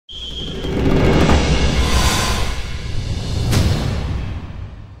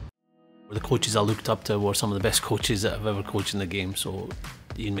coaches I looked up to were some of the best coaches that I've ever coached in the game. So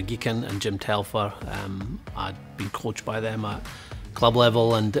Ian McGeechan and Jim Telfer, I'd been coached by them at club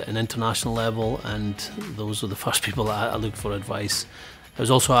level and international level, and those were the first people that I looked for advice. There was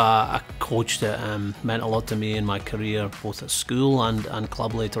also a coach that meant a lot to me in my career, both at school and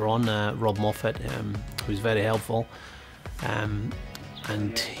club later on, Rob Moffat, who was very helpful.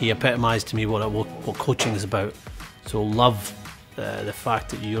 And he epitomised to me what coaching is about. So love the fact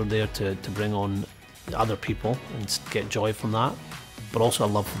that you're there to bring on other people and get joy from that, but also a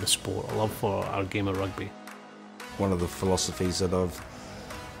love for the sport, a love for our game of rugby. One of the philosophies that I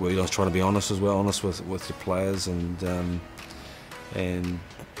was trying to be honest as well, honest with your players, and earn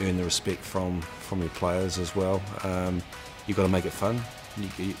the respect from your players as well. You've got to make it fun.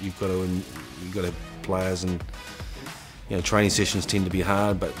 You've got to players, and training sessions tend to be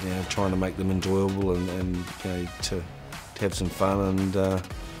hard, but trying to make them enjoyable and to have some fun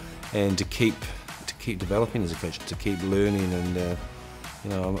and to keep developing as a coach, to keep learning. And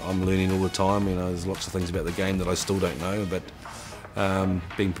I'm learning all the time. There's lots of things about the game that I still don't know, but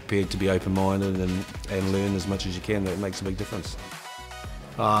being prepared to be open-minded and learn as much as you can, that makes a big difference.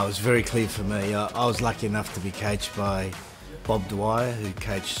 It was very clear for me. I was lucky enough to be coached by Bob Dwyer, who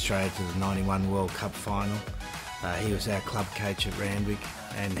coached Australia to the '91 World Cup final. He was our club coach at Randwick,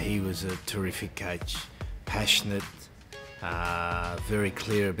 and he was a terrific coach. Passionate, very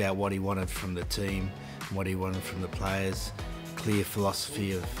clear about what he wanted from the team, what he wanted from the players, clear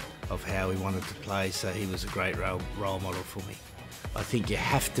philosophy of how he wanted to play, so he was a great role model for me. I think you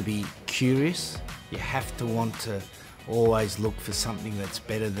have to be curious, you have to want to always look for something that's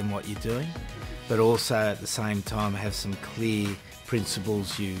better than what you're doing, but also at the same time have some clear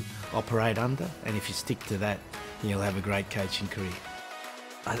principles you operate under, and if you stick to that, you'll have a great coaching career.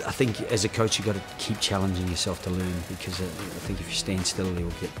 I think as a coach you've got to keep challenging yourself to learn, because I think if you stand still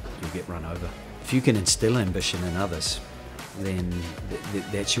you'll get run over. If you can instill ambition in others, then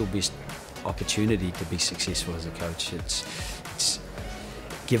that's your best opportunity to be successful as a coach. It's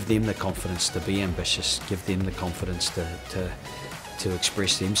give them the confidence to be ambitious, give them the confidence to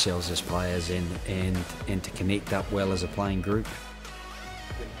express themselves as players and to connect up well as a playing group.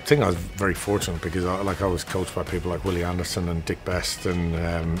 I think I was very fortunate because I was coached by people like Willie Anderson and Dick Best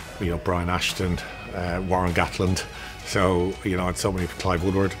and Brian Ashton, Warren Gatland. So I had so many, Clive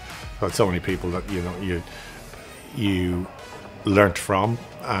Woodward. I had so many people that you learnt from,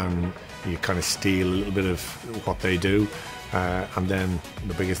 and you kind of steal a little bit of what they do, and then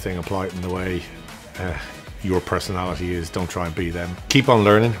the biggest thing, apply it in the way your personality is. Don't try and be them. Keep on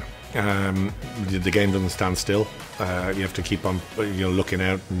learning. The game doesn't stand still. You have to keep on looking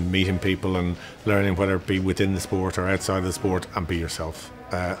out and meeting people and learning, whether it be within the sport or outside of the sport, and be yourself.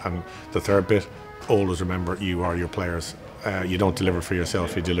 And the third bit, always remember you are your players. You don't deliver for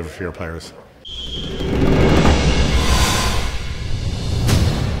yourself, you deliver for your players.